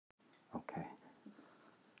Okay.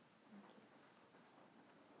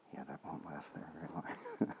 Yeah, that won't last there very long.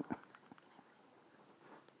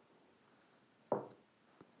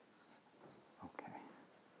 Okay.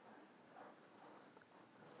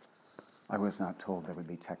 I was not told there would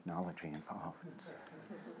be technology involved.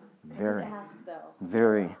 Very, ask, though.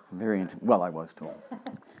 very, very, well, I was told.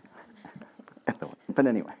 But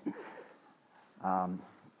anyway,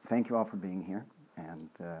 thank you all for being here, and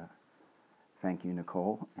thank you,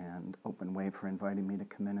 Nicole and Open Wave, for inviting me to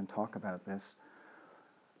come in and talk about this.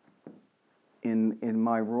 In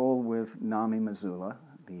my role with NAMI Missoula,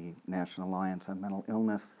 the National Alliance on Mental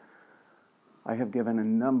Illness, I have given a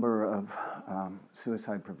number of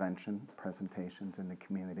suicide prevention presentations in the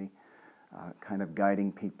community, kind of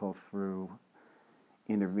guiding people through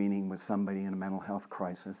intervening with somebody in a mental health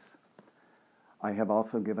crisis. I have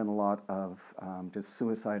also given a lot of just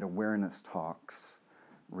suicide awareness talks,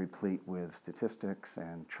 replete with statistics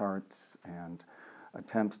and charts and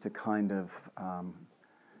attempts to kind of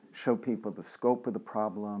show people the scope of the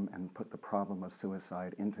problem and put the problem of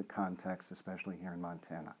suicide into context, especially here in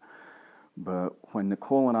Montana. But when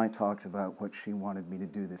Nicole and I talked about what she wanted me to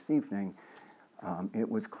do this evening, it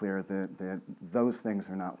was clear that those things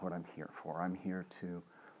are not what I'm here for. I'm here to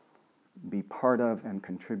be part of and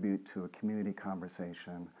contribute to a community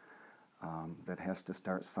conversation that has to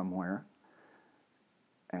start somewhere,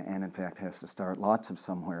 and in fact has to start lots of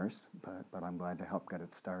somewheres, but I'm glad to help get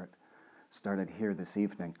it started here this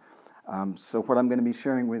evening. So what I'm going to be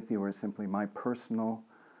sharing with you are simply my personal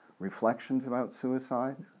reflections about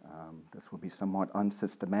suicide. This will be somewhat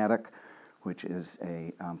unsystematic, which is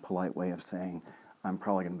a polite way of saying I'm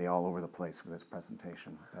probably going to be all over the place with this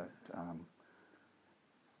presentation, but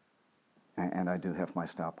and I do have my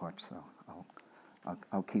stopwatch, so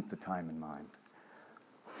I'll keep the time in mind.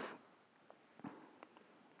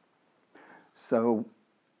 So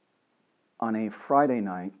on a Friday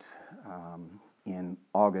night in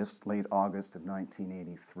August, late August of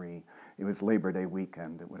 1983, it was Labor Day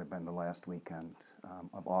weekend, it would have been the last weekend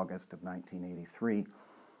of August of 1983,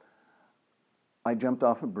 I jumped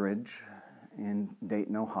off a bridge in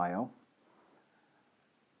Dayton, Ohio,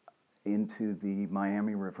 into the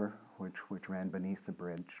Miami River, which ran beneath the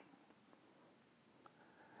bridge.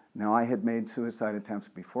 Now, I had made suicide attempts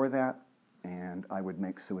before that, and I would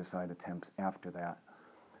make suicide attempts after that.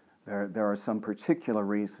 There are some particular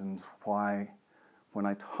reasons why, when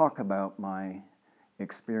I talk about my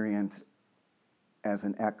experience as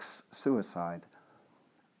an ex-suicide,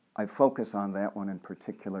 I focus on that one in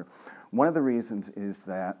particular. One of the reasons is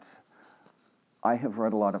that I have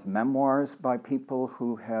read a lot of memoirs by people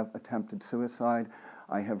who have attempted suicide.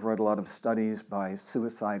 I have read a lot of studies by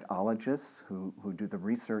suicidologists who do the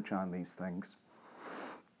research on these things.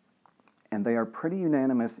 And they are pretty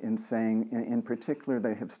unanimous in saying, in particular,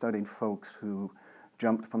 they have studied folks who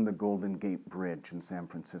jumped from the Golden Gate Bridge in San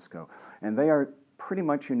Francisco. And they are pretty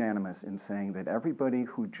much unanimous in saying that everybody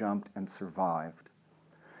who jumped and survived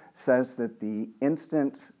says that the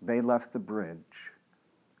instant they left the bridge,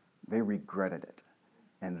 they regretted it.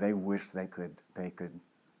 And they wish they could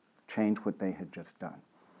change what they had just done.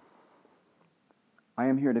 I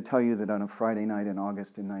am here to tell you that on a Friday night in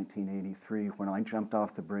August in 1983, when I jumped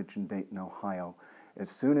off the bridge in Dayton, Ohio, as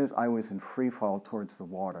soon as I was in free fall towards the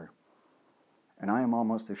water, and I am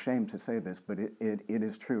almost ashamed to say this, but it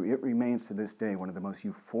is true, it remains to this day one of the most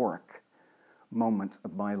euphoric moments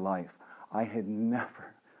of my life. I had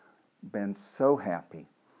never been so happy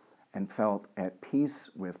and felt at peace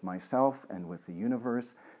with myself and with the universe,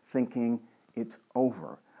 thinking, it's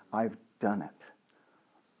over, I've done it.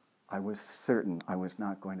 I was certain I was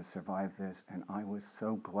not going to survive this, and I was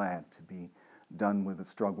so glad to be done with the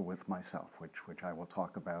struggle with myself, which I will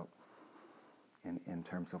talk about in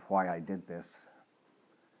terms of why I did this.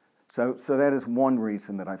 So that is one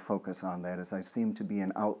reason that I focus on that, is I seem to be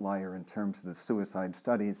an outlier in terms of the suicide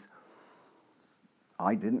studies.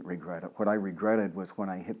 I didn't regret it. What I regretted was when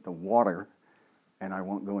I hit the water, and I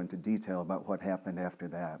won't go into detail about what happened after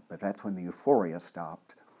that, but that's when the euphoria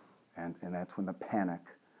stopped, and that's when the panic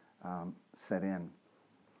set in.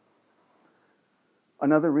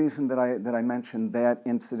 Another reason that I mentioned that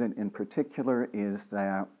incident in particular is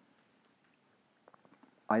that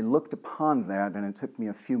I looked upon that, and it took me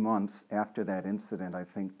a few months after that incident, I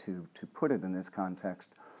think, to put it in this context,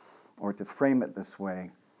 or to frame it this way.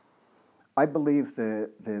 I believe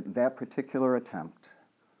that particular attempt,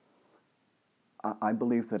 I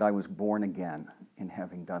believe that I was born again in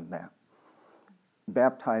having done that.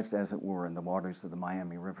 Baptized, as it were, in the waters of the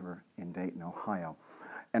Miami River in Dayton, Ohio.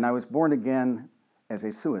 And I was born again as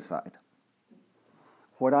a suicide.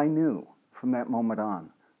 What I knew from that moment on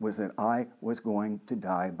was that I was going to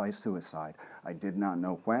die by suicide. I did not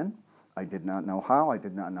know when, I did not know how, I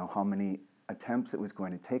did not know how many attempts it was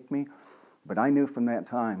going to take me, but I knew from that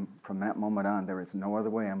time, from that moment on, there is no other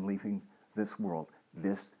way I'm leaving this world.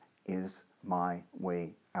 This is my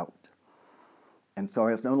way out. And so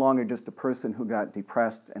I was no longer just a person who got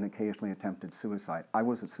depressed and occasionally attempted suicide. I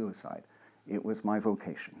was a suicide. It was my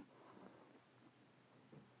vocation.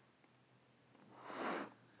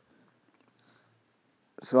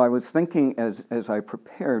 So I was thinking, as I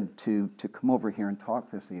prepared to come over here and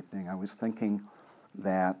talk this evening, I was thinking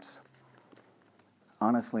that,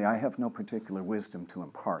 honestly, I have no particular wisdom to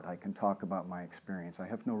impart. I can talk about my experience. I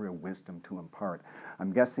have no real wisdom to impart.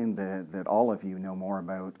 I'm guessing that all of you know more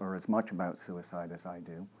about, or as much about suicide as I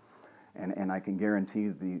do. And I can guarantee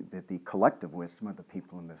that the collective wisdom of the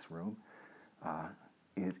people in this room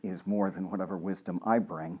is more than whatever wisdom I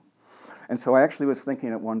bring. And so I actually was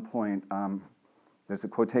thinking at one point, there's a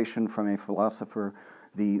quotation from a philosopher,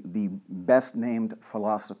 the best named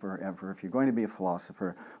philosopher ever. If you're going to be a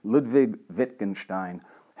philosopher, Ludwig Wittgenstein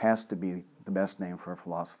has to be the best name for a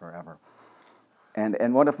philosopher ever.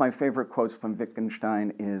 And one of my favorite quotes from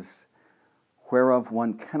Wittgenstein is, "Whereof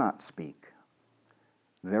one cannot speak,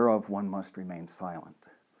 thereof one must remain silent."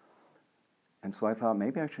 And so I thought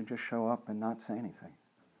maybe I should just show up and not say anything.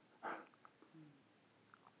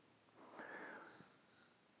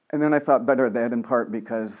 And then I thought better of that, in part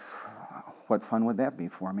because what fun would that be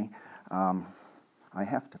for me? I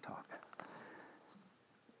have to talk.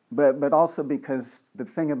 But also because the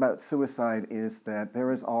thing about suicide is that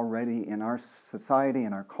there is already in our society,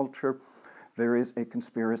 in our culture, there is a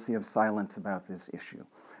conspiracy of silence about this issue.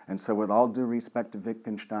 And so with all due respect to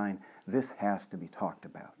Wittgenstein, this has to be talked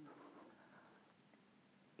about.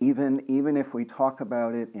 Even if we talk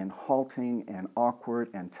about it in halting and awkward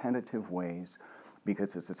and tentative ways,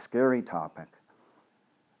 because it's a scary topic,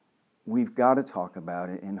 we've got to talk about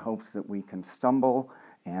it in hopes that we can stumble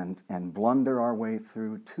and blunder our way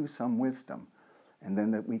through to some wisdom, and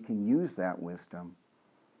then that we can use that wisdom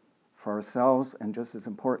for ourselves, and just as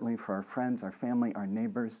importantly for our friends, our family, our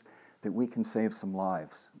neighbors, that we can save some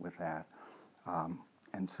lives with that.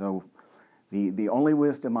 And so the only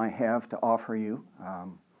wisdom I have to offer you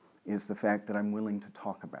is the fact that I'm willing to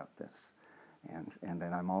talk about this. And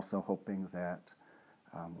then I'm also hoping that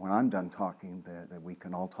when I'm done talking, that we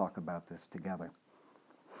can all talk about this together.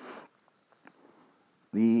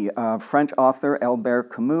 The French author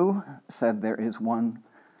Albert Camus said there is one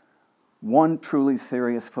truly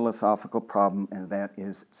serious philosophical problem, and that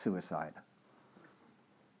is suicide.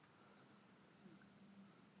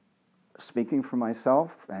 Speaking for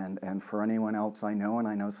myself and for anyone else I know, and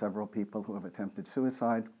I know several people who have attempted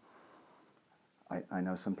suicide, I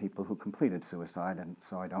know some people who completed suicide, and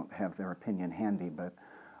so I don't have their opinion handy, but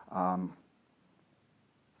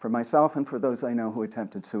for myself and for those I know who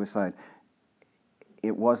attempted suicide,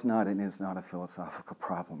 it was not and is not a philosophical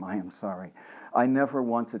problem. I am sorry. I never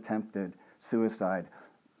once attempted suicide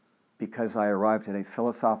because I arrived at a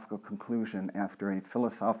philosophical conclusion after a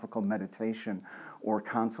philosophical meditation or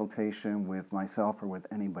consultation with myself or with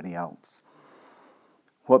anybody else.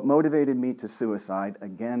 What motivated me to suicide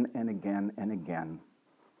again and again and again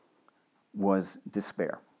was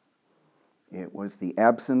despair. It was the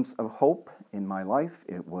absence of hope in my life.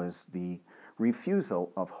 It was the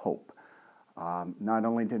refusal of hope. Not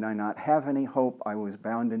only did I not have any hope, I was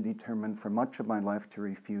bound and determined for much of my life to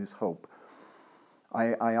refuse hope.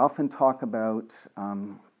 I often talk about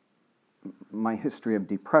my history of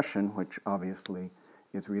depression, which obviously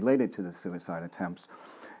is related to the suicide attempts.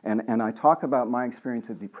 And I talk about my experience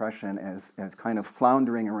of depression as kind of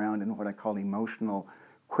floundering around in what I call emotional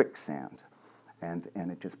quicksand. And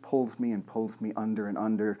it just pulls me and pulls me under and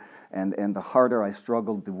under. And the harder I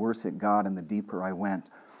struggled, the worse it got and the deeper I went.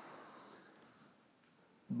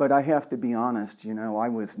 But I have to be honest, I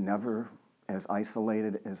was never as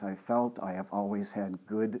isolated as I felt. I have always had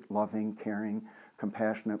good, loving, caring,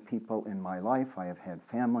 compassionate people in my life. I have had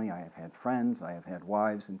family, I have had friends, I have had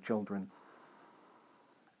wives and children.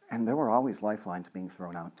 And there were always lifelines being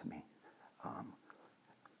thrown out to me.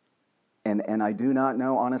 And I do not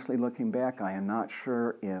know, honestly, looking back, I am not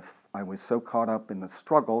sure if I was so caught up in the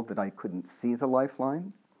struggle that I couldn't see the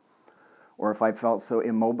lifeline, or if I felt so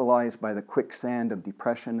immobilized by the quicksand of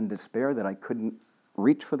depression and despair that I couldn't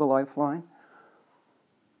reach for the lifeline.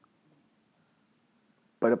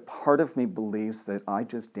 But a part of me believes that I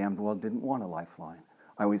just damned well didn't want a lifeline.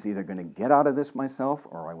 I was either going to get out of this myself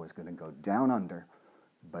or I was going to go down under,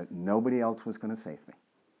 but nobody else was going to save me.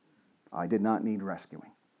 I did not need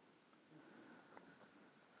rescuing.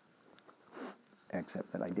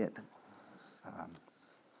 Except that I did.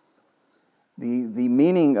 The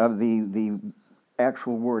meaning of the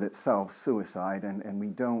actual word itself, suicide, and we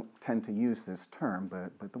don't tend to use this term,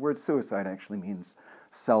 but the word suicide actually means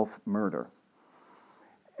self-murder.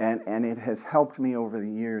 And it has helped me over the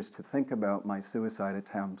years to think about my suicide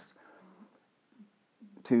attempts,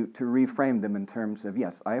 to reframe them in terms of,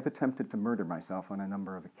 yes, I have attempted to murder myself on a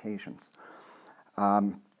number of occasions.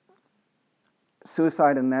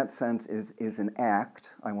 Suicide in that sense is an act.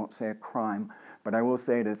 I won't say a crime, but I will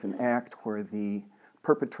say it is an act where the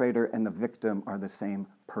perpetrator and the victim are the same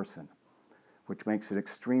person, which makes it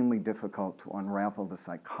extremely difficult to unravel the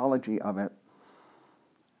psychology of it.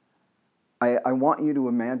 I want you to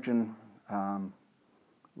imagine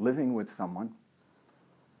living with someone,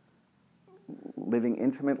 living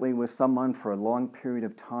intimately with someone for a long period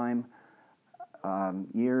of time,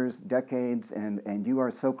 years, decades, and you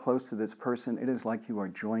are so close to this person, it is like you are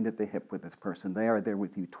joined at the hip with this person. They are there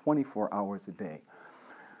with you 24 hours a day.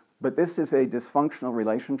 But this is a dysfunctional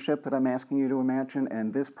relationship that I'm asking you to imagine,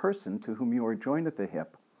 and this person to whom you are joined at the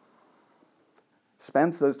hip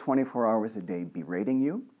spends those 24 hours a day berating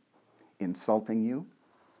you, insulting you,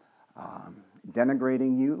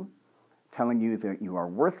 denigrating you, telling you that you are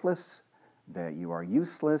worthless, that you are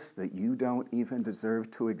useless, that you don't even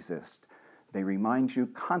deserve to exist. They remind you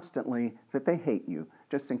constantly that they hate you,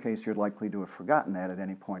 just in case you're likely to have forgotten that at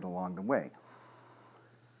any point along the way.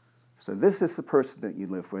 So this is the person that you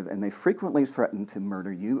live with, and they frequently threaten to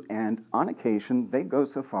murder you, and on occasion, they go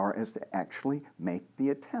so far as to actually make the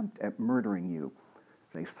attempt at murdering you.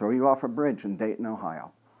 They throw you off a bridge in Dayton,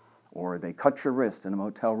 Ohio, or they cut your wrist in a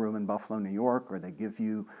motel room in Buffalo, New York, or they give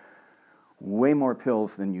you way more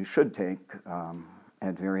pills than you should take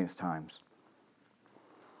at various times.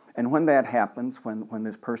 And when that happens, when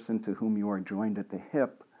this person to whom you are joined at the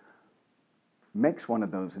hip makes one of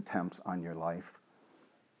those attempts on your life,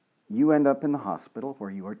 you end up in the hospital where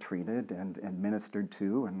you are treated and ministered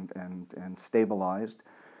to and stabilized.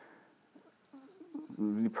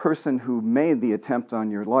 The person who made the attempt on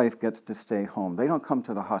your life gets to stay home. They don't come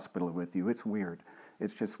to the hospital with you. It's weird.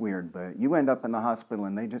 It's just weird. But you end up in the hospital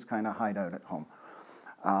and they just kind of hide out at home.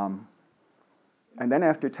 And then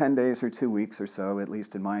after 10 days or 2 weeks or so, at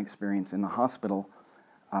least in my experience in the hospital,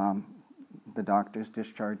 the doctors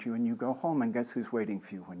discharge you and you go home. And guess who's waiting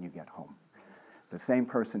for you when you get home? The same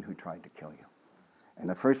person who tried to kill you. And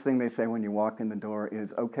the first thing they say when you walk in the door is,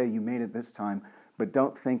 okay, you made it this time, but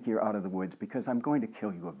don't think you're out of the woods because I'm going to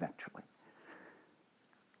kill you eventually.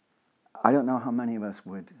 I don't know how many of us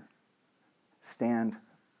would stand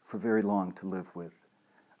for very long to live with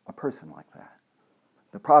a person like that.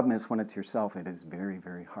 The problem is when it's yourself, it is very,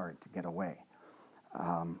 very hard to get away.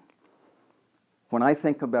 When I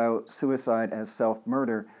think about suicide as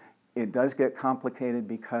self-murder, it does get complicated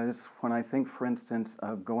because when I think, for instance,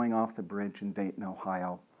 of going off the bridge in Dayton,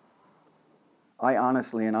 Ohio, I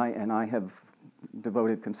honestly, and I have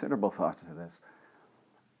devoted considerable thought to this,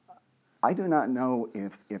 I do not know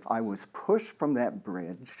if I was pushed from that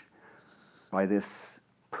bridge by this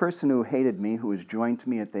person who hated me, who was joined to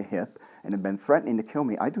me at the hip and had been threatening to kill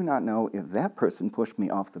me. I do not know if that person pushed me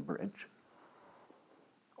off the bridge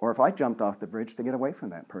or if I jumped off the bridge to get away from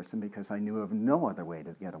that person because I knew of no other way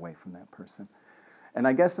to get away from that person. And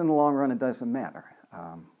I guess in the long run, it doesn't matter.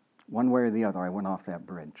 One way or the other, I went off that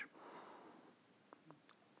bridge.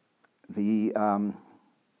 The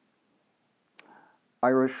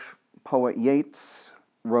Irish poet Yeats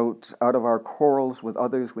wrote, "Out of our quarrels with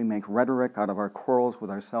others we make rhetoric, out of our quarrels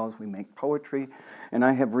with ourselves we make poetry." And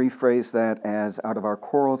I have rephrased that as, out of our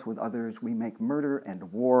quarrels with others we make murder and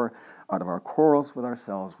war, out of our quarrels with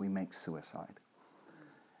ourselves we make suicide.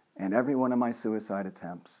 And every one of my suicide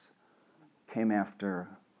attempts came after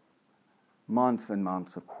months and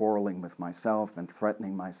months of quarreling with myself and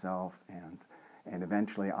threatening myself, and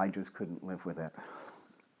eventually I just couldn't live with it.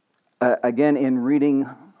 Again, in reading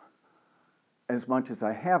as much as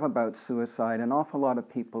I have about suicide, an awful lot of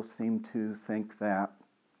people seem to think that,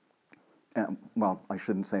 well, I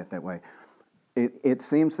shouldn't say it that way. It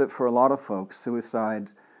seems that for a lot of folks, suicide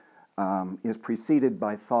is preceded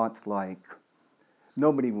by thoughts like,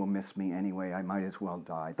 nobody will miss me anyway, I might as well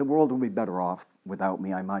die. The world will be better off without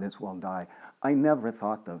me, I might as well die. I never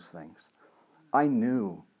thought those things. I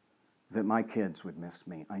knew that my kids would miss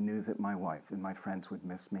me. I knew that my wife and my friends would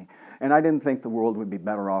miss me. And I didn't think the world would be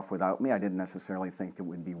better off without me. I didn't necessarily think it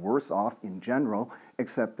would be worse off in general,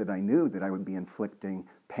 except that I knew that I would be inflicting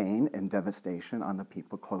pain and devastation on the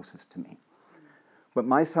people closest to me. But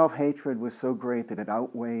my self-hatred was so great that it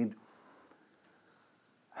outweighed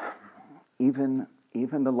even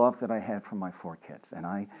the love that I had for my 4 kids. And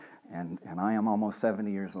I am almost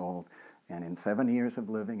 70 years old, And in 7 years of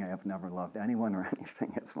living, I have never loved anyone or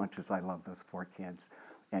anything as much as I love those 4 kids.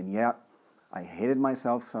 And yet, I hated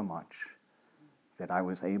myself so much that I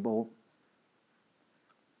was able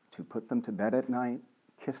to put them to bed at night,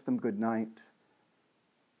 kiss them goodnight,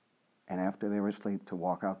 and after they were asleep, to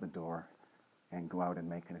walk out the door and go out and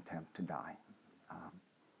make an attempt to die.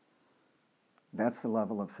 That's the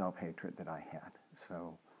level of self-hatred that I had.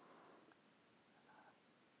 So,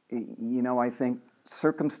 I think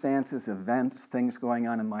circumstances, events, things going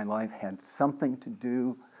on in my life had something to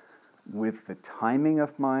do with the timing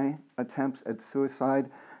of my attempts at suicide.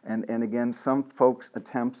 And again, some folks'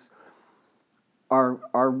 attempts are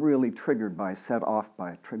really triggered by,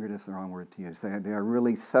 triggered is the wrong word to use. They are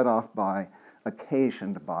really set off by,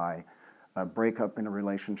 occasioned by a breakup in a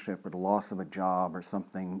relationship or the loss of a job or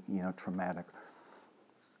something, traumatic.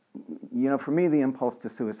 For me, the impulse to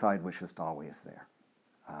suicide was just always there.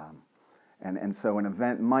 And so an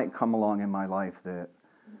event might come along in my life that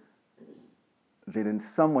in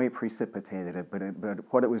some way precipitated it, but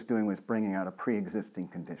what it was doing was bringing out a pre-existing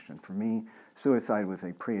condition. For me, suicide was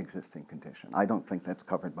a pre-existing condition. I don't think that's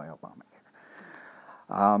covered by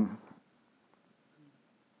Obamacare.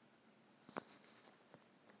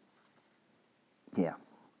 Yeah.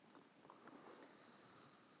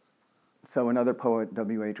 So another poet,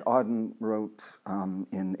 W.H. Auden, wrote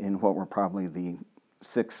in what were probably the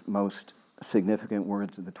 6 most significant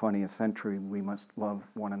words of the 20th century, "We must love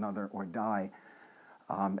one another or die."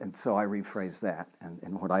 And so I rephrase that,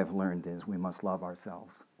 and what I've learned is we must love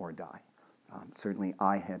ourselves or die. Certainly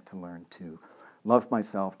I had to learn to love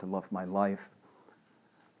myself, to love my life.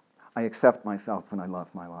 I accept myself and I love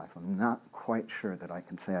my life. I'm not quite sure that I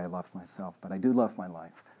can say I love myself, but I do love my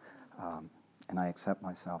life, and I accept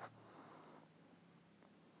myself.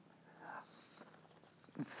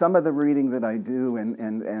 Some of the reading that I do,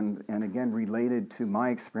 and again related to my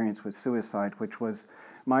experience with suicide,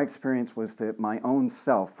 my experience was that my own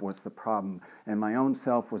self was the problem, and my own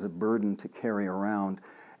self was a burden to carry around.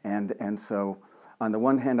 And so on the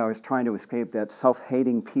one hand, I was trying to escape that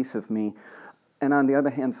self-hating piece of me, and on the other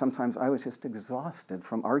hand, sometimes I was just exhausted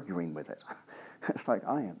from arguing with it. It's like,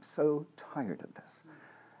 I am so tired of this.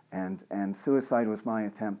 And suicide was my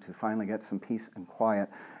attempt to finally get some peace and quiet.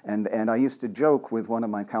 And I used to joke with one of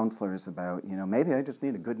my counselors about, maybe I just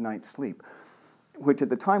need a good night's sleep, which at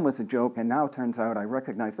the time was a joke, and now it turns out I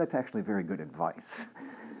recognize that's actually very good advice.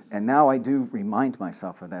 And now I do remind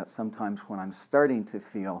myself of that sometimes when I'm starting to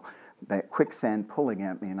feel that quicksand pulling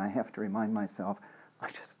at me, and I have to remind myself, I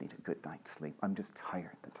just need a good night's sleep. I'm just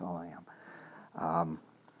tired, that's all I am.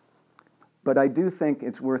 But I do think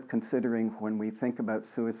it's worth considering when we think about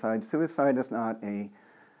suicide. Suicide is not a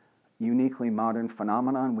uniquely modern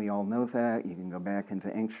phenomenon. We all know that. You can go back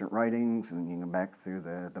into ancient writings, and you can go back through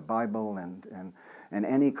the Bible, and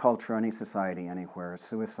any culture, any society, anywhere.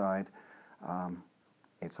 Suicide,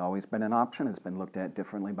 it's always been an option. It's been looked at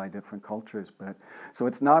differently by different cultures. So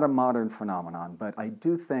it's not a modern phenomenon. But I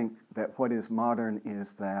do think that what is modern is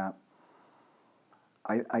that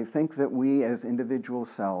I think that we as individual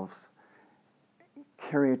selves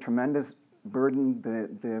carry a tremendous burden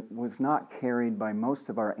that was not carried by most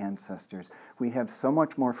of our ancestors. We have so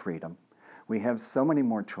much more freedom. We have so many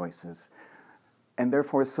more choices, and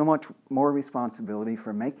therefore so much more responsibility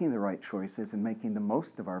for making the right choices and making the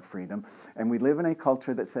most of our freedom. And we live in a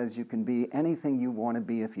culture that says you can be anything you want to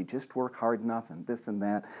be if you just work hard enough and this and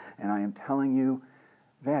that. And I am telling you,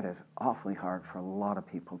 that is awfully hard for a lot of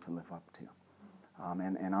people to live up to.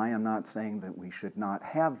 And I am not saying that we should not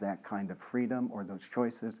have that kind of freedom or those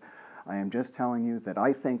choices. I am just telling you that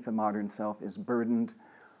I think the modern self is burdened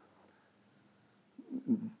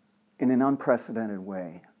in an unprecedented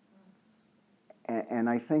way. And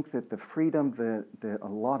I think that the freedom that a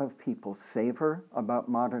lot of people savor about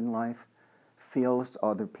modern life feels to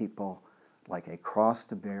other people like a cross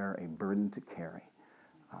to bear, a burden to carry.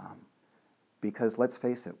 Because let's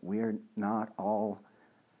face it, we're not all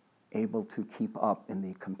able to keep up in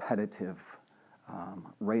the competitive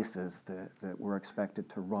races that we're expected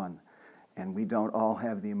to run. And we don't all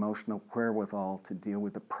have the emotional wherewithal to deal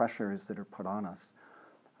with the pressures that are put on us,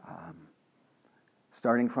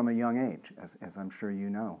 starting from a young age, as I'm sure you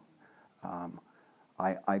know.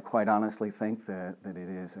 I quite honestly think that it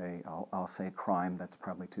is I'll say crime, that's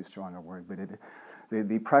probably too strong a word, but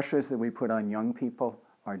the pressures that we put on young people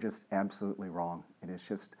are just absolutely wrong. It is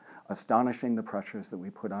just astonishing, the pressures that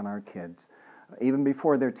we put on our kids, even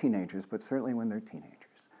before they're teenagers, but certainly when they're teenagers,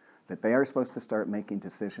 that they are supposed to start making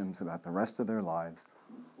decisions about the rest of their lives,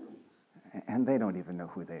 and they don't even know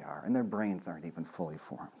who they are, and their brains aren't even fully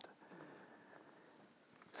formed.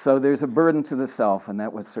 So there's a burden to the self, and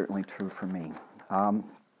that was certainly true for me.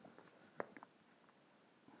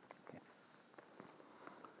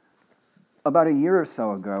 About a year or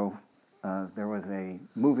so ago, there was a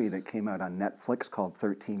movie that came out on Netflix called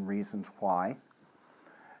 13 Reasons Why.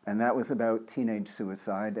 And that was about teenage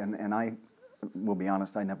suicide. And I will be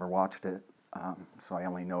honest, I never watched it. So I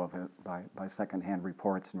only know of it by secondhand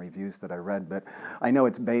reports and reviews that I read. But I know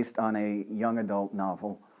it's based on a young adult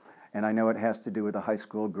novel. And I know it has to do with a high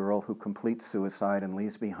school girl who completes suicide and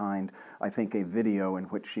leaves behind, I think, a video in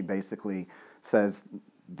which she basically says,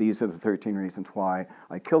 these are the 13 reasons why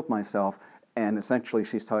I killed myself. And essentially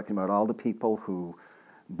she's talking about all the people who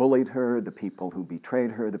bullied her, the people who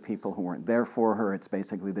betrayed her, the people who weren't there for her. It's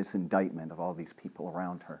basically this indictment of all these people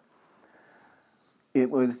around her. It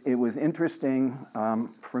was interesting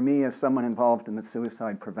for me as someone involved in the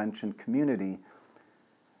suicide prevention community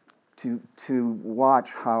to watch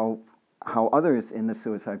how others in the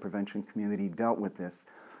suicide prevention community dealt with this.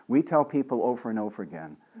 We tell people over and over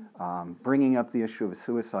again, bringing up the issue of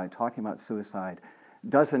suicide, talking about suicide,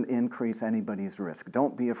 doesn't increase anybody's risk.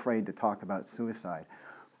 Don't be afraid to talk about suicide.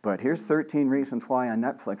 But here's 13 Reasons Why on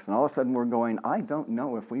Netflix, and all of a sudden we're going, I don't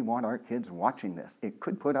know if we want our kids watching this. It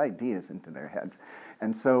could put ideas into their heads.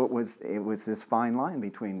 And so it was this fine line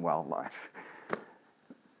between, well, life.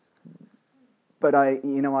 But I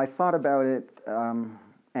thought about it,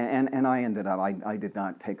 and I ended up, I did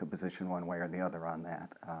not take a position one way or the other on that.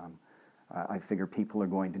 I figure people are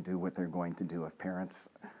going to do what they're going to do. If parents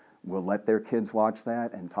will let their kids watch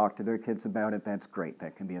that and talk to their kids about it, that's great.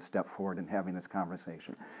 That can be a step forward in having this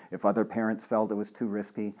conversation. If other parents felt it was too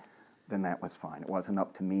risky, then that was fine. It wasn't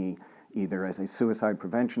up to me, either as a suicide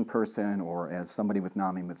prevention person or as somebody with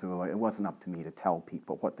NAMI Missoula, it wasn't up to me to tell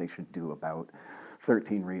people what they should do about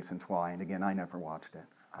 13 Reasons Why. And again, I never watched it.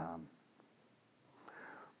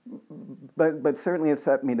 But certainly it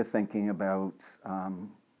set me to thinking about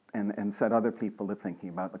and set other people to thinking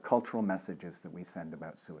about the cultural messages that we send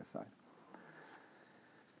about suicide.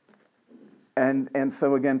 And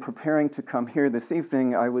so again, preparing to come here this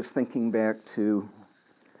evening, I was thinking back to,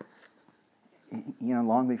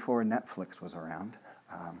 long before Netflix was around.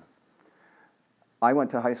 I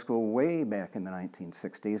went to high school way back in the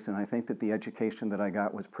 1960s, and I think that the education that I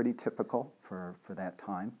got was pretty typical for that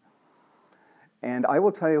time. And I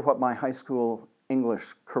will tell you what my high school English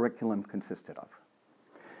curriculum consisted of.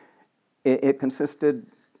 It consisted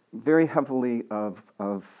very heavily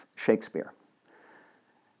of Shakespeare.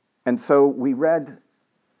 And so we read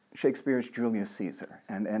Shakespeare's Julius Caesar.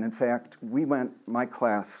 And in fact, my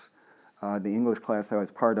class, the English class I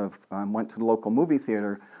was part of, went to the local movie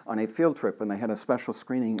theater on a field trip, and they had a special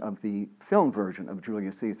screening of the film version of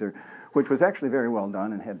Julius Caesar, which was actually very well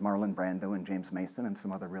done and had Marlon Brando and James Mason and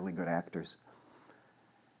some other really good actors.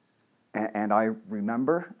 And I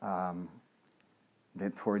remember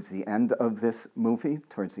that towards the end of this movie,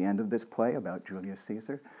 towards the end of this play about Julius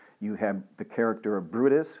Caesar, you have the character of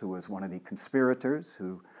Brutus, who was one of the conspirators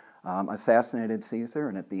who assassinated Caesar,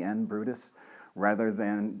 and at the end, Brutus, rather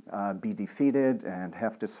than be defeated and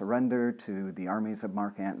have to surrender to the armies of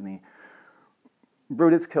Mark Antony,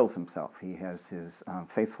 Brutus kills himself. He has his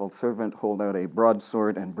faithful servant hold out a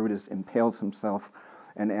broadsword, and Brutus impales himself.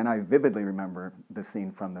 And I vividly remember the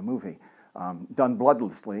scene from the movie. Done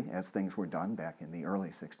bloodlessly, as things were done back in the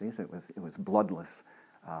early 60s. It was bloodless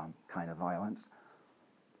kind of violence.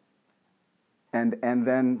 And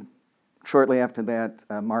then shortly after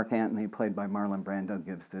that, Mark Antony, played by Marlon Brando,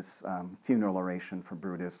 gives this funeral oration for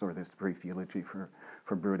Brutus, or this brief eulogy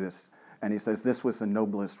for Brutus. And he says, this was the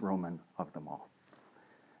noblest Roman of them all.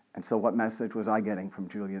 And so what message was I getting from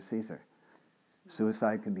Julius Caesar?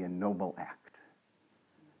 Suicide can be a noble act.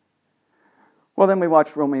 Well, then we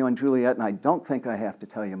watched Romeo and Juliet, and I don't think I have to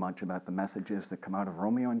tell you much about the messages that come out of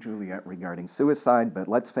Romeo and Juliet regarding suicide, but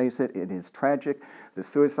let's face it, it is tragic. The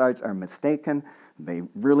suicides are mistaken. They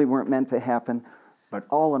really weren't meant to happen. But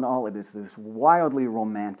all in all, it is this wildly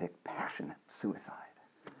romantic, passionate suicide.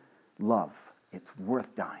 Love. It's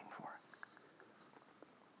worth dying for.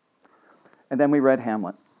 And then we read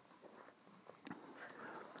Hamlet.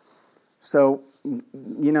 So,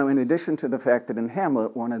 in addition to the fact that in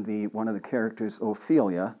Hamlet, one of the characters,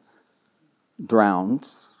 Ophelia, drowns,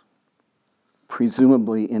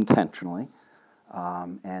 presumably intentionally,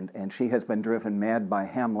 and she has been driven mad by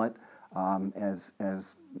Hamlet, as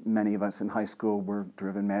many of us in high school were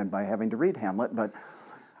driven mad by having to read Hamlet. But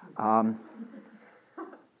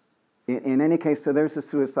in any case, so there's a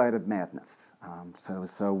suicide of madness.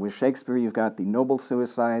 So with Shakespeare, you've got the noble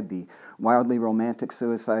suicide, the wildly romantic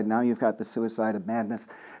suicide. Now you've got the suicide of madness,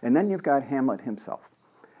 and then you've got Hamlet himself.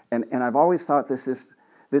 And I've always thought this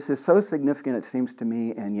is so significant, it seems to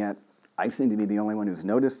me, and yet I seem to be the only one who's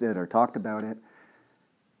noticed it or talked about it.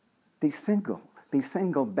 The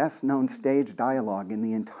single best-known stage dialogue in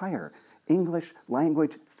the entire English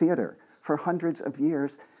language theater for hundreds of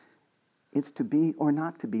years is to be or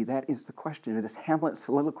not to be. That is the question. It is Hamlet's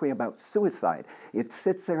soliloquy about suicide. It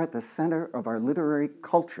sits there at the center of our literary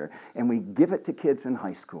culture, and we give it to kids in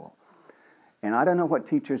high school. And I don't know what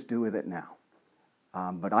teachers do with it now.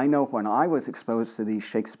 But I know when I was exposed to these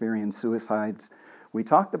Shakespearean suicides, we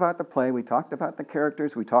talked about the play, we talked about the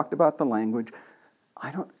characters, we talked about the language.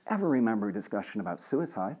 I don't ever remember a discussion about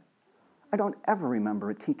suicide. I don't ever remember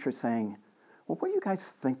a teacher saying, well, what do you guys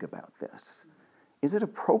think about this? Is it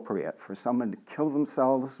appropriate for someone to kill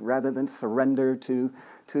themselves rather than surrender to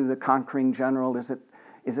the conquering general? Is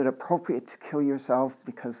it appropriate to kill yourself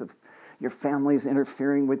because of your family's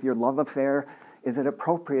interfering with your love affair? Is it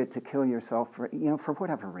appropriate to kill yourself for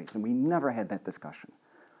whatever reason? We never had that discussion.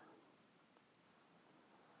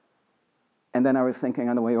 And then I was thinking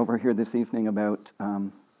on the way over here this evening about,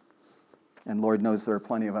 and Lord knows there are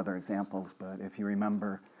plenty of other examples, but if you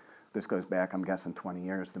remember, this goes back, I'm guessing, 20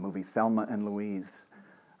 years, the movie Thelma and Louise.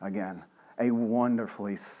 Again, a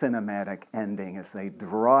wonderfully cinematic ending as they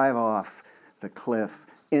drive off the cliff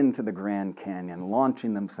into the Grand Canyon,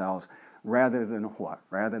 launching themselves, rather than what?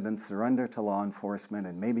 Rather than surrender to law enforcement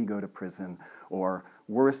and maybe go to prison, or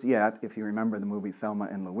worse yet, if you remember the movie Thelma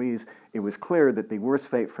and Louise, it was clear that the worst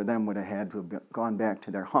fate for them would have had to have gone back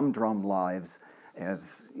to their humdrum lives as,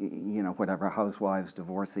 whatever, housewives,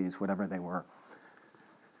 divorcees, whatever they were.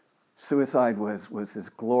 Suicide was this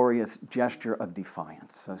glorious gesture of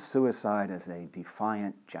defiance. So suicide is a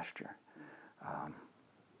defiant gesture.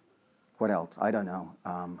 What else? I don't know.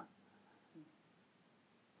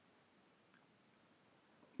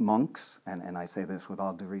 Monks, and I say this with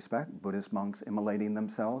all due respect, Buddhist monks immolating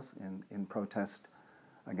themselves in protest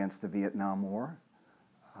against the Vietnam War.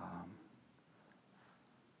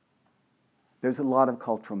 There's a lot of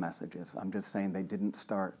cultural messages. I'm just saying they didn't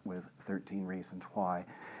start with 13 Reasons Why.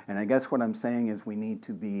 And I guess what I'm saying is we need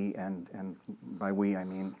to be, and by we I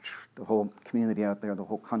mean the whole community out there, the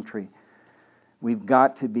whole country, we've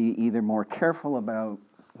got to be either more careful about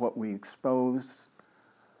what we expose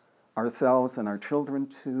ourselves and our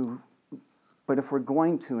children to, but if we're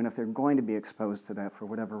going to, and if they're going to be exposed to that for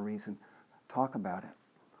whatever reason, talk about it.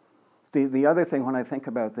 The other thing when I think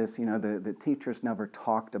about this, the teachers never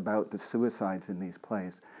talked about the suicides in these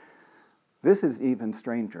plays. This is even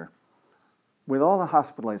stranger. With all the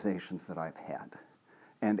hospitalizations that I've had,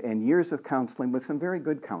 and years of counseling with some very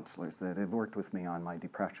good counselors that have worked with me on my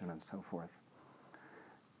depression and so forth,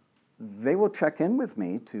 they will check in with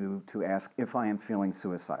me to ask if I am feeling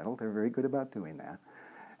suicidal. They're very good about doing that.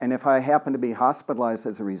 And if I happen to be hospitalized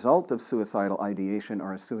as a result of suicidal ideation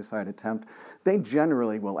or a suicide attempt, they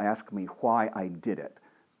generally will ask me why I did it.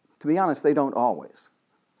 To be honest, they don't always.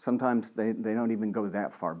 Sometimes they don't even go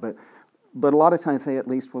that far. But a lot of times they at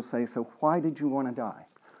least will say, so why did you want to die?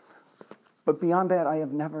 But beyond that, I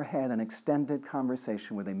have never had an extended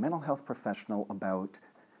conversation with a mental health professional about,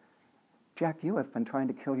 Jack, you have been trying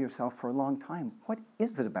to kill yourself for a long time. What is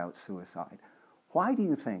it about suicide? Why do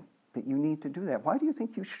you think that you need to do that? Why do you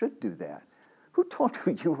think you should do that? Who told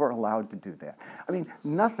you you were allowed to do that? I mean,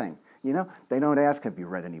 nothing. They don't ask, have you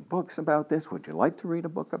read any books about this? Would you like to read a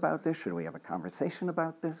book about this? Should we have a conversation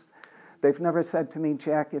about this? They've never said to me,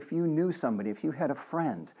 Jack, if you knew somebody, if you had a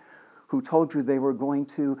friend who told you they were going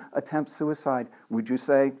to attempt suicide, would you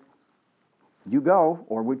say, you go,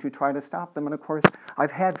 or would you try to stop them? And of course,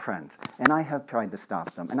 I've had friends, and I have tried to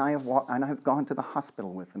stop them, and I have gone to the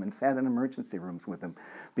hospital with them and sat in emergency rooms with them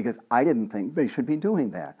because I didn't think they should be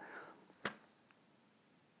doing that.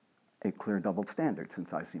 A clear double standard,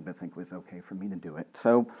 since I seem to think it was okay for me to do it.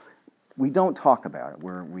 So we don't talk about it.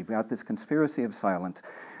 We've got this conspiracy of silence.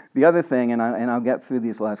 The other thing, and I'll get through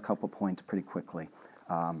these last couple points pretty quickly,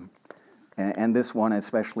 and this one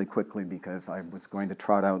especially quickly because I was going to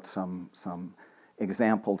trot out some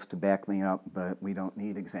examples to back me up, but we don't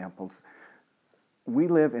need examples. We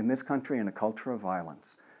live in this country in a culture of violence,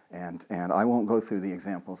 and I won't go through the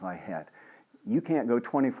examples I had. You can't go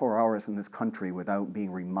 24 hours in this country without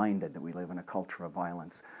being reminded that we live in a culture of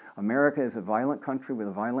violence. America is a violent country with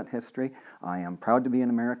a violent history. I am proud to be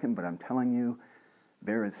an American, but I'm telling you,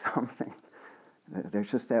 there is something.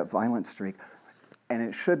 There's just that violent streak. And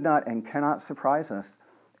it should not and cannot surprise us,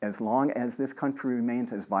 as long as this country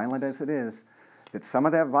remains as violent as it is, that some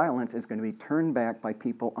of that violence is going to be turned back by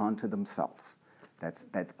people onto themselves.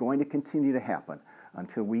 That's going to continue to happen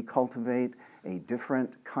until we cultivate a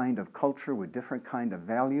different kind of culture with different kind of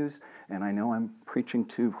values. And I know I'm preaching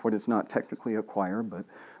to what is not technically a choir, but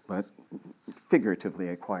figuratively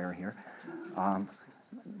a choir here,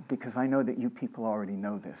 because I know that you people already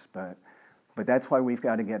know this, but that's why we've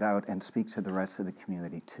got to get out and speak to the rest of the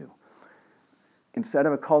community too. Instead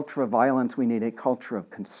of a culture of violence, we need a culture of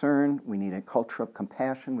concern. We need a culture of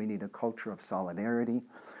compassion. We need a culture of solidarity.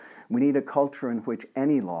 We need a culture in which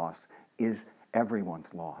any loss is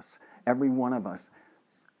everyone's loss. Every one of us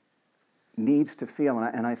needs to feel,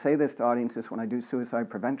 and I say this to audiences when I do suicide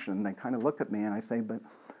prevention, and they kind of look at me and I say, but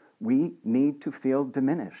we need to feel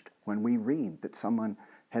diminished when we read that someone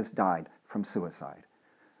has died from suicide.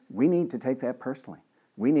 We need to take that personally.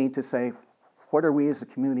 We need to say, what are we as a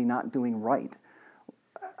community not doing right?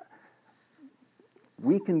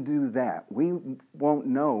 We can do that. We won't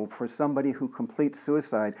know for somebody who completes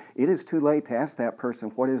suicide. It is too late to ask that person,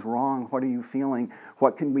 what is wrong? What are you feeling?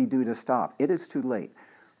 What can we do to stop? It is too late.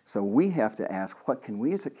 So we have to ask, what can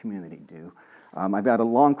we as a community do? I've got a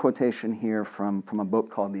long quotation here from a book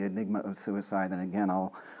called The Enigma of Suicide, and again,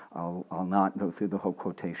 I'll not go through the whole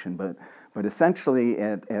quotation, but essentially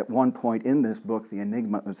at one point in this book, The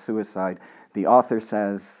Enigma of Suicide, the author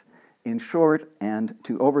says, in short, and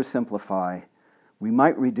to oversimplify, we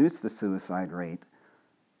might reduce the suicide rate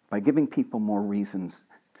by giving people more reasons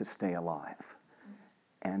to stay alive.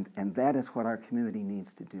 And that is what our community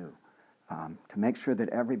needs to do, to make sure that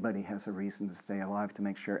everybody has a reason to stay alive, to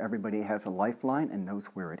make sure everybody has a lifeline and knows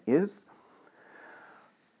where it is.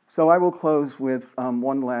 So I will close with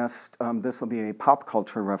one last, this will be a pop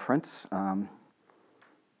culture reference. I'm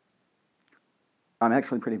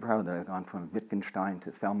actually pretty proud that I've gone from Wittgenstein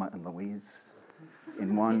to Thelma and Louise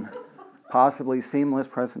in one possibly seamless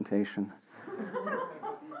presentation,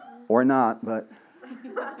 or not, but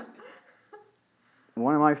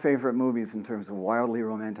one of my favorite movies in terms of wildly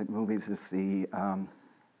romantic movies is the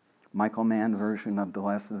Michael Mann version of The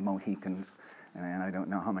Last of the Mohicans, and I don't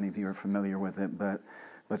know how many of you are familiar with it, but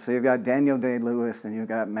so you've got Daniel Day-Lewis and you've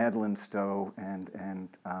got Madeleine Stowe, and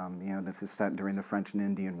you know, this is set during the French and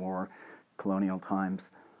Indian War, colonial times.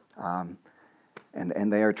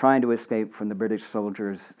 And they are trying to escape from the British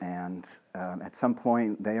soldiers, and at some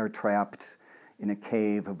point they are trapped in a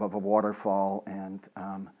cave above a waterfall, and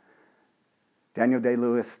Daniel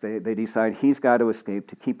Day-Lewis, they decide he's got to escape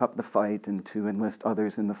to keep up the fight and to enlist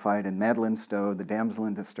others in the fight, and Madeleine Stowe, the damsel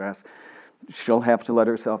in distress, she'll have to let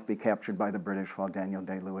herself be captured by the British while Daniel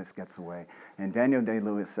Day-Lewis gets away. And Daniel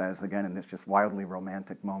Day-Lewis says, again in this just wildly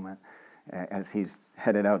romantic moment, as he's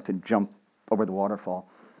headed out to jump over the waterfall,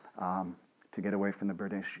 to get away from the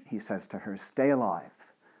British, he says to her, "Stay alive,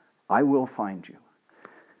 I will find you."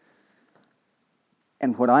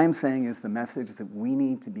 And what I'm saying is the message that we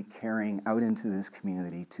need to be carrying out into this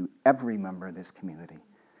community, to every member of this community.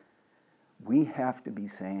 We have to be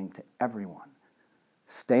saying to everyone,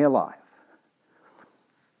 stay alive.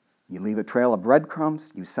 You leave a trail of breadcrumbs,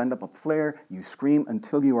 you send up a flare, you scream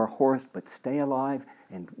until you are hoarse, but stay alive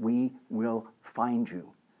and we will find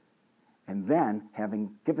you. And then,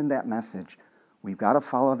 having given that message, we've got to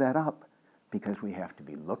follow that up, because we have to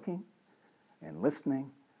be looking and listening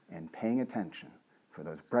and paying attention for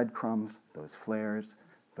those breadcrumbs, those flares,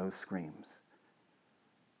 those screams.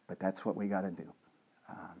 But that's what we got to do.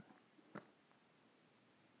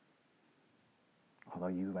 Although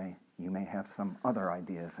you may have some other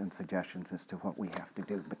ideas and suggestions as to what we have to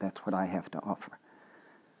do, but that's what I have to offer.